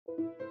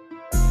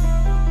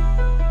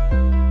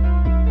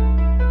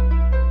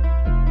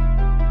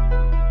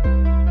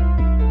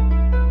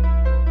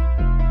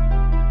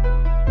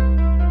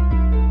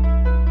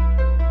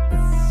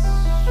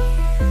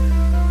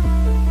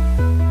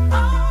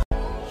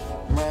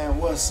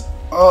What's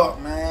up,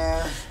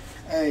 man?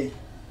 Hey,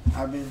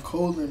 I've been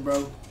cooling,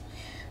 bro.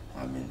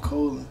 I've been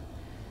cooling.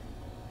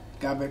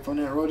 Got back from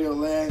that rodeo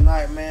last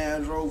night,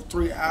 man. I drove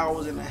 3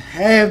 hours and a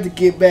half to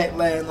get back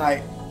last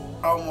night.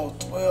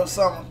 Almost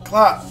 12-something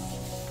o'clock.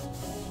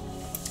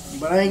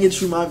 But I ain't get to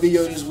shoot my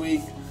video this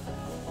week.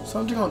 So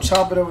I'm just gonna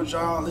chop it up with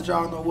y'all, let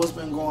y'all know what's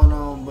been going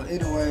on. But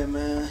anyway,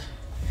 man.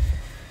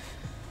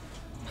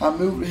 I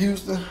moved to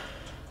Houston.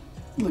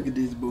 Look at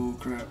this bull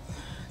crap.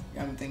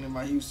 Got me thinking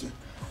about Houston.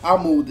 I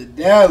moved to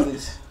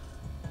Dallas.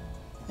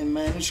 And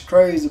man, it's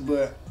crazy,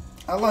 but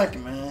I like it,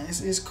 man.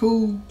 It's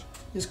cool.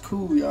 It's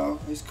cool, y'all.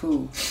 It's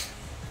cool.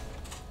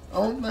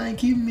 Only thing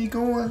keeping me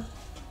going,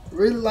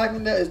 really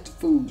liking that, is the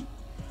food.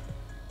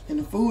 And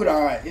the food,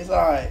 alright. It's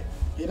alright.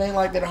 It ain't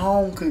like that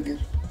home cooking,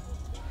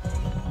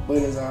 but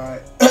it's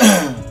alright.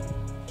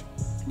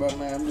 But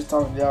man, I'm just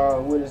talking to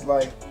y'all what it's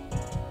like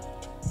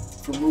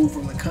to move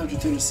from the country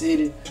to the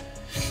city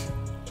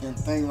and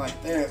things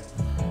like that.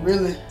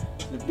 Really,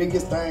 the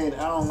biggest thing that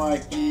I don't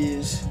like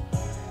is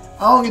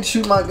I don't get to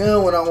shoot my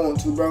gun when I want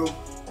to, bro.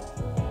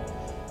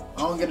 I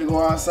don't get to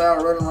go outside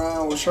running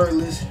around with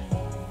shirtless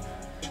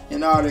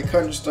and all that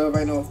country stuff.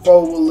 Ain't no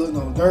four-wheeler,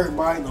 no dirt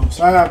bike, no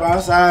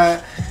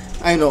side-by-side.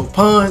 Ain't no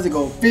ponds to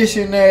go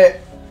fishing at.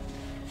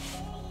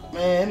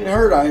 Man, it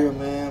hurt out here,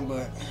 man,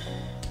 but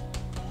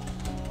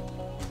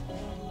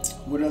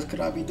what else could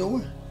I be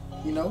doing?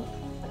 You know?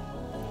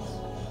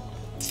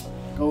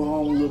 Go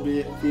home a little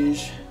bit,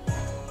 fish.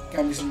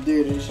 Got me some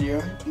deer this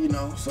year, you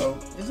know, so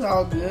it's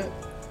all good.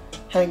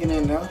 Hanging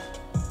in there.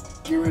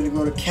 Get ready to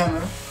go to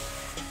Canada.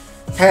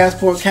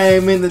 Passport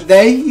came in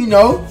today, you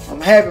know.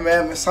 I'm happy,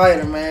 man. I'm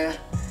excited, man.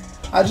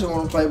 I just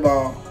want to play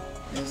ball.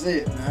 That's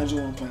it, man. I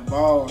just want to play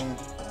ball. And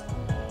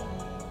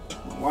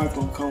my wife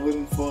gonna come with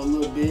me for a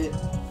little bit.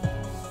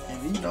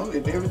 And, you know,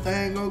 if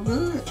everything go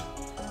good,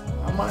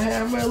 I might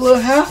have me a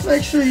little house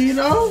next year, you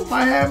know.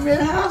 Might have me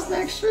a house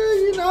next year,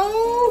 you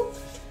know.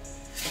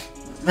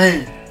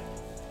 Man,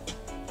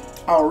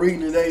 I was reading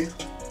today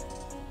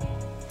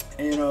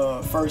in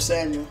 1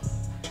 Samuel,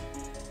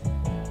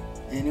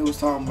 and it was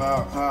talking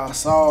about how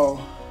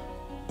Saul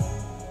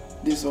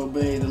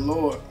disobeyed the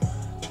Lord.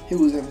 He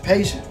was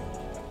impatient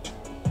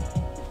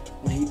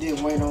when he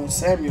didn't wait on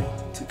Samuel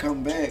to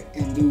come back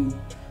and do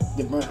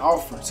the burnt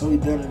offering, so he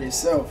done it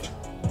himself.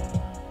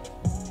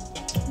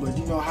 But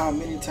you know how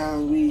many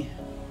times we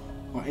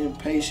are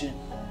impatient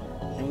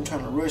and we're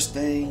trying to rush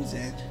things,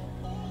 and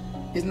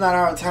it's not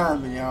our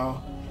time,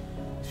 y'all.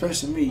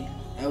 Especially me.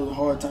 That was a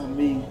hard time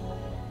for me,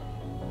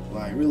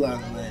 like,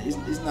 realizing that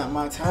it's not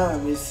my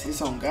time.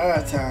 It's on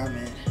God's time,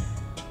 and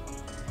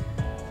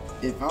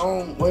if I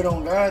don't wait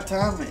on God's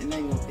time, it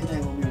ain't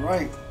gonna be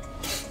right.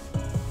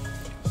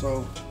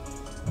 So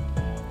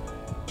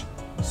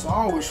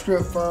Saul was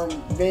stripped from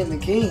being the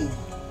king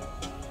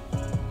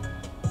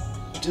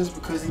just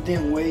because he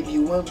didn't wait. He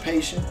wasn't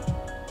patient,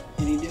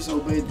 and he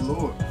disobeyed the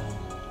Lord.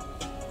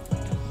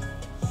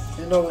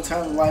 You know, in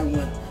times like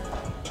when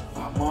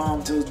my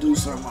mom tells us to do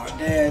something, my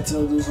dad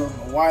tells us to do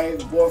something, my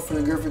wife,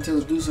 boyfriend, girlfriend tells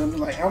us to do something,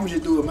 like, I'm gonna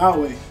just do it my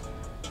way.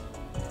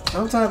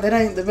 Sometimes that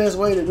ain't the best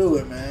way to do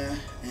it, man.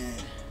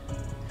 And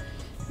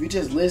if you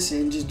just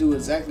listen and just do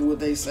exactly what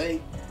they say,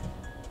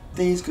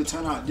 things could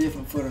turn out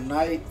different for the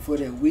night, for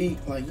that week.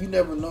 Like, you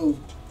never know,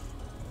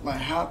 like,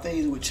 how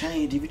things would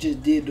change if you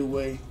just did the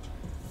way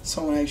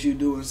someone asked you to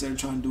do it instead of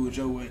trying to do it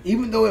your way.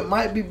 Even though it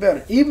might be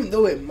better. Even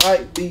though it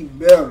might be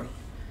better.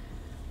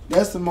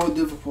 That's the most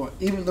difficult part.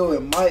 Even though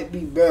it might be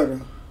better,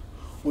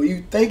 or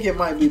you think it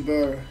might be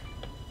better,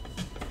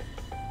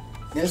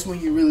 that's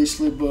when you really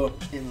slip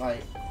up and,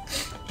 like,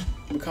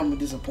 become a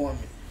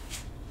disappointment.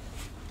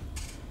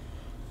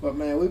 But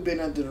man, we've been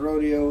at the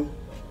rodeo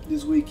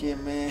this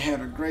weekend, man. Had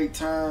a great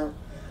time.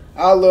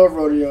 I love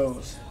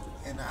rodeos,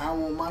 and I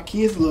want my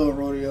kids to love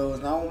rodeos,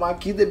 and I want my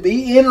kids to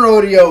be in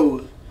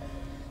rodeos,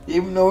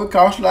 even though it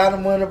costs a lot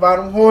of money to buy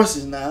them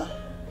horses now,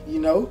 you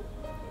know.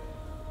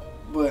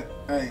 But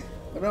hey,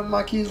 whatever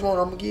my kids want,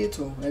 I'm going to give it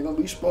to them. They're going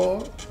to be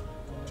spoiled.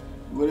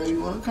 Whatever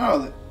you want to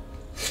call it.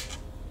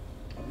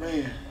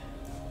 Man.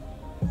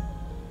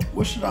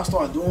 What should I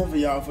start doing for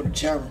y'all for the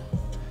channel?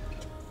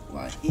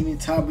 Like, any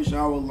topics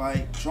y'all would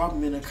like, drop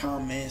them in the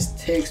comments.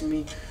 Text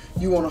me.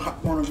 You want to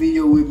hop on a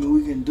video with me,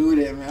 we can do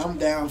that, man. I'm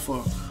down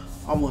for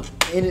almost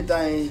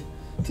anything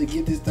to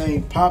get this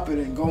thing popping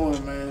and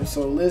going, man.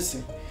 So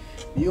listen,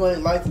 if you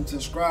ain't like and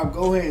subscribe,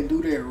 go ahead and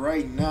do that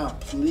right now,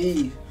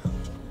 please.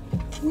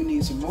 We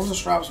need some more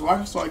subscribers so I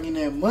can start getting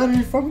that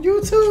money from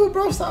YouTube,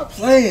 bro. Stop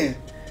playing.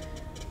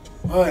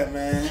 Alright,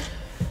 man.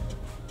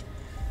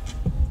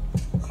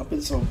 I've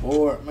been so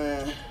bored,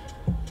 man.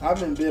 I've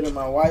been building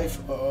my wife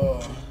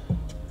a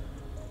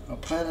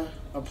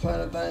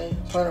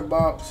planter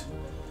box,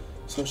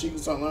 so she can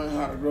start learning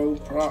how to grow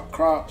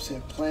crops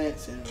and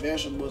plants and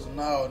vegetables and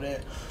all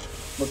that,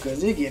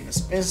 because it's getting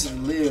expensive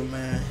to live,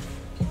 man.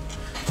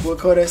 What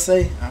could I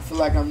say? I feel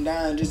like I'm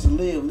dying just to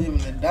live, living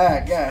to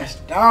die. Gosh,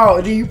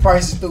 dog, these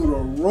prices through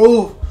the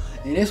roof.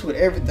 And it's with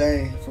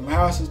everything, from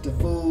houses to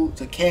food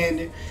to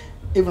candy.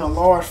 Even a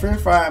large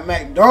French fry at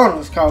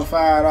McDonald's cost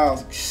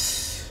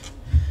 $5.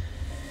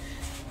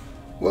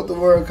 what the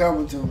world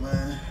coming to,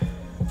 man.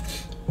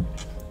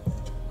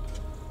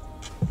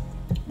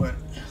 But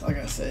like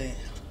I say,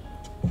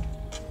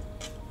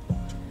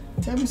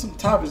 tell me some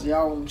topics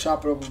y'all want to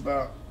chop it up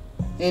about.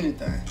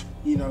 Anything,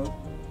 you know.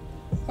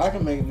 I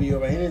can make a video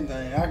about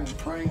anything. I can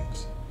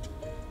pranks.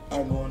 I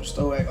can go in the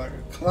store act like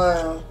a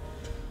clown.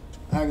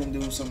 I can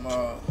do some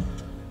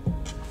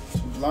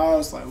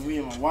vlogs like me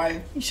and my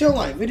wife. She don't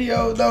like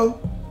videos though,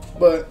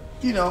 but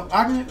you know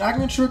I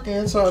can trick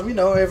in some, you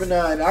know, every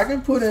now and then. I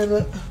can put in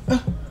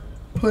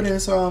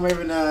some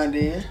every now and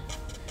then.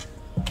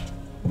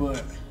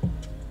 But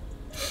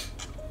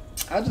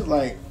I just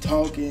like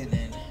talking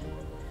and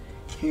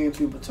hearing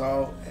people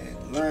talk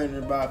and learning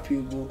about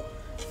people,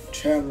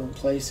 traveling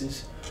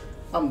places.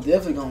 I'm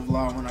definitely gonna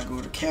vlog when I go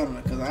to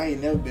Canada because I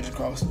ain't never been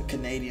across the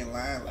Canadian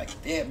line like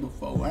that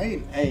before. I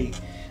ain't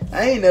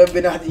never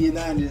been out the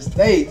United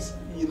States,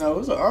 you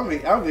know. So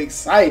I'm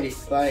excited.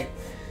 Like,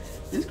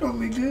 it's gonna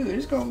be good.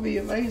 It's gonna be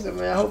amazing,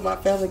 man. I hope my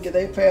family get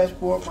their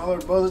passport. My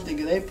little brothers they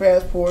get their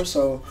passport.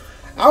 So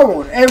I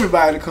want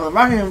everybody to come.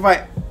 I can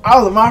invite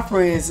all of my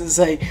friends and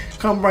say,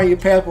 "Come bring your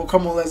passport.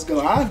 Come on, let's go."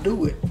 I'll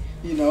do it,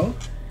 you know.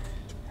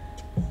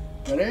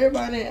 But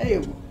everybody ain't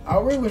able. I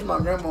really wish my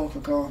grandma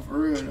could come for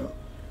real though.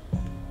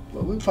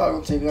 But we probably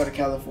gonna take her to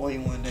California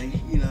one day,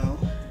 you know.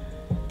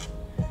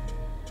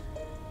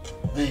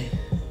 Man.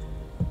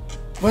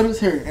 But it's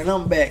here, and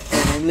I'm back.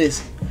 And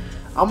listen,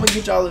 I'm gonna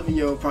get y'all a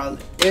video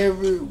probably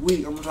every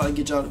week. I'm gonna try to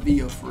get y'all a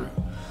video for real.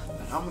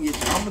 Like, I'm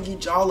gonna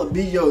get y'all a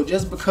video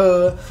just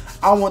because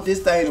I want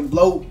this thing to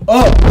blow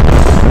up. You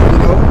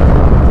know,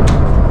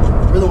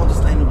 I really want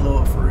this thing to blow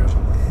up for real,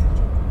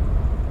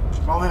 man.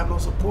 If I don't have no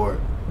support,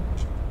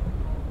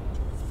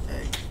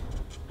 hey,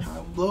 how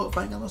I blow up if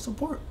I ain't got no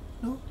support?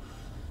 You know?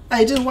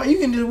 Hey, you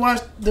can just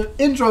watch the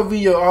intro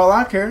video. All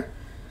I care.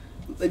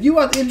 If you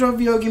watch the intro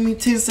video, give me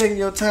 10 seconds of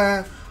your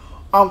time.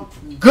 I'm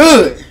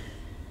good.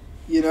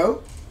 You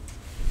know.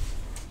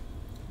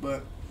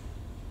 But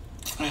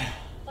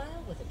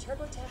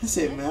that's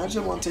it, man. I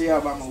just want to tell y'all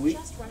about my week.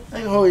 I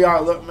ain't gonna hold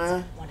y'all up,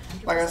 man.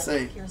 Like I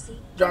say,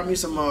 drop me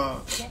some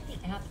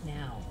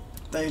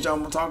things y'all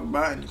want to talk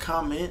about in the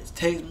comments.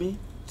 Text me,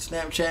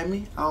 Snapchat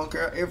me. I don't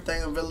care.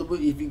 Everything available.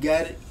 If you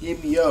got it,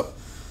 hit me up.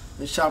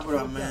 Let's chop it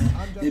up, man.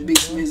 It's Big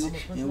Smizz,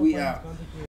 and we out.